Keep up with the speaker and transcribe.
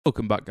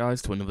Welcome back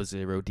guys to another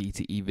Zero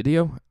DTE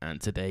video,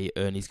 and today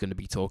Ernie's going to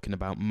be talking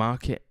about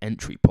market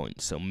entry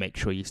points, so make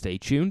sure you stay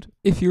tuned.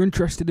 If you're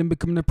interested in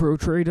becoming a pro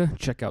trader,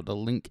 check out the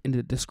link in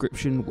the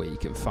description where you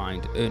can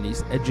find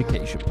Ernie's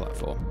education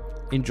platform.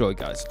 Enjoy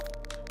guys.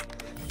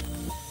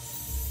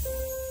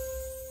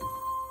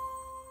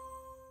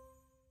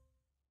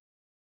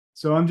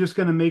 So I'm just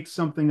going to make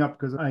something up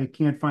because I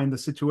can't find the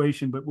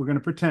situation, but we're going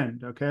to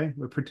pretend, okay?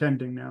 We're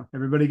pretending now.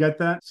 Everybody got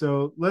that?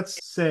 So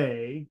let's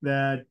say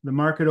that the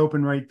market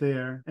opened right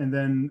there and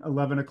then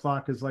 11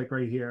 o'clock is like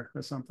right here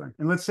or something.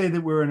 And let's say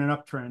that we're in an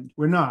uptrend.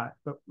 We're not,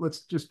 but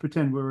let's just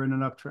pretend we're in an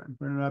uptrend.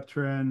 We're in an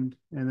uptrend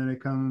and then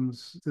it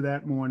comes to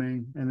that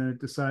morning and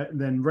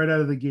then right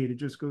out of the gate, it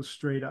just goes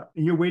straight up.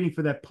 And you're waiting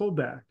for that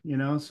pullback,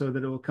 so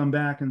that it will come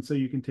back and so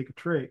you can take a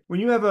trade. When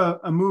you have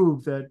a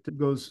move that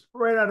goes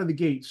right out of the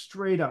gate,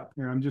 straight up,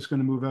 here, I'm just going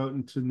to move out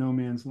into no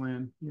man's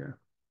land here.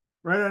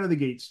 Right out of the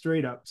gate,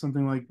 straight up,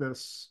 something like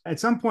this. At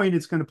some point,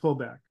 it's going to pull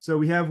back. So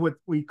we have what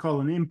we call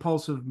an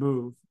impulsive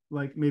move.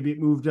 Like maybe it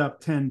moved up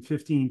 10,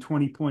 15,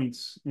 20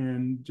 points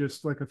in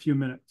just like a few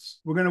minutes.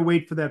 We're going to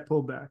wait for that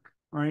pullback.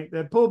 All right,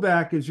 that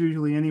pullback is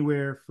usually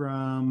anywhere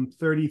from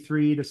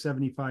 33 to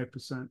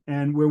 75%.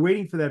 And we're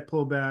waiting for that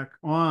pullback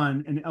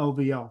on an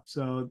LVL.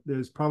 So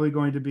there's probably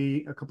going to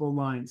be a couple of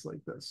lines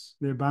like this.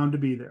 They're bound to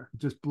be there.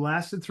 Just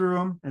blasted through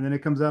them, and then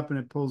it comes up and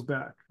it pulls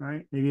back,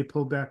 right? Maybe it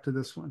pulled back to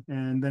this one,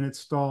 and then it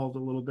stalled a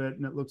little bit,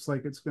 and it looks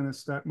like it's going to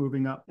start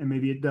moving up, and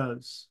maybe it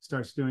does,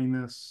 starts doing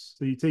this.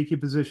 So you take your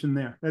position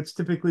there. That's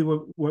typically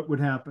what would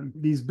happen.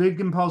 These big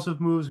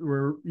impulsive moves,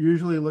 we're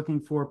usually looking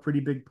for a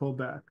pretty big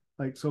pullback.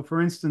 Like, so for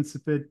instance,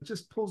 if it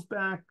just pulls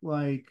back,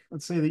 like,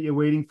 let's say that you're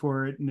waiting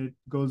for it and it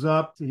goes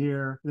up to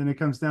here, then it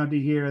comes down to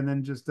here and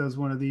then just does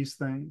one of these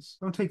things.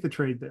 Don't take the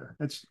trade there.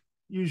 That's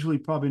usually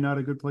probably not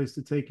a good place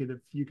to take it if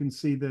you can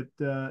see that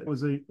it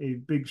was a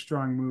big,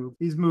 strong move.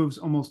 These moves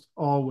almost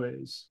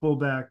always pull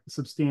back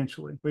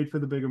substantially. Wait for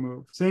the bigger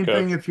move. Same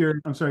thing if you're,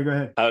 I'm sorry, go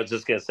ahead. I was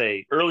just going to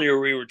say, earlier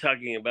we were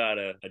talking about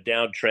a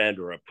downtrend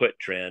or a put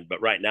trend, but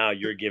right now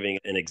you're giving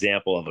an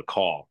example of a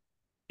call.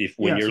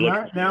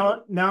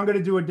 Now I'm going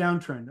to do a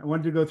downtrend. I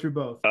wanted to go through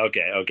both.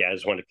 Okay. I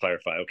just wanted to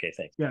clarify. Okay,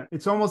 thanks. Yeah,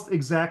 it's almost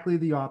exactly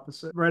the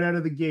opposite. Right out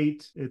of the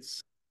gate,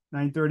 it's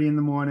 9:30 in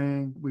the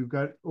morning. We've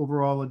got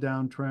overall a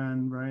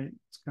downtrend, right?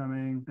 It's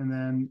coming, and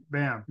then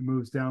bam, it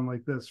moves down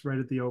like this right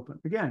at the open.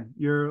 Again,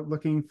 you're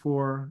looking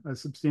for a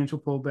substantial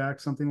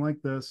pullback, something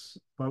like this,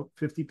 about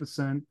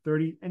 50%,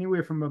 30,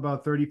 anywhere from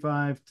about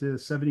 35 to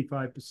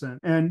 75%.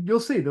 And you'll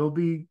see there'll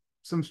be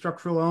some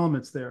structural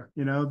elements there,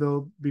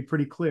 they'll be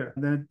pretty clear.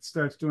 And then it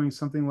starts doing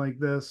something like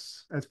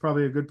this. That's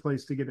probably a good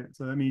place to get in.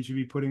 So that means you'd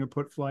be putting a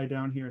put fly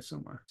down here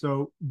somewhere.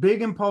 So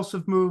big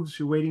impulsive moves,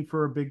 you're waiting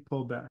for a big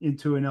pullback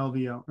into an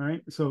LVL,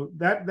 right? So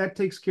that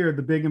takes care of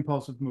the big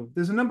impulsive move.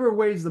 There's a number of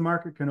ways the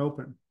market can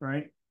open,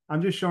 right?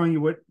 I'm just showing you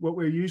what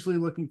we're usually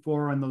looking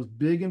for on those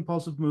big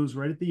impulsive moves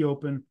right at the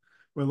open.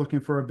 We're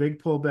looking for a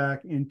big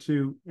pullback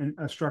into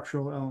a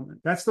structural element.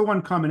 That's the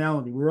one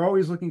commonality. We're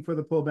always looking for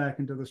the pullback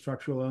into the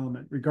structural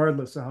element,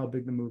 regardless of how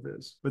big the move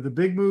is. With the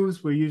big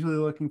moves, we're usually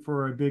looking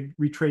for a big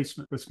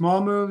retracement. With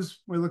small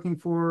moves, we're looking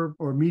for,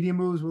 or medium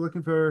moves, we're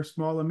looking for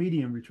small or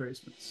medium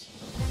retracements.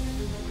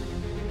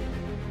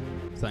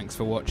 Thanks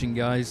for watching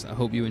guys. I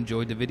hope you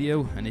enjoyed the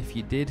video, and if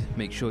you did,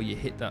 make sure you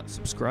hit that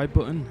subscribe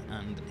button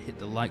and hit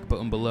the like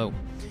button below.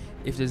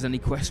 If there's any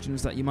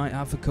questions that you might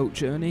have for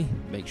Coach Ernie,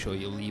 make sure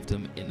you leave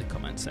them in the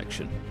comment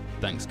section.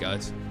 Thanks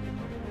guys.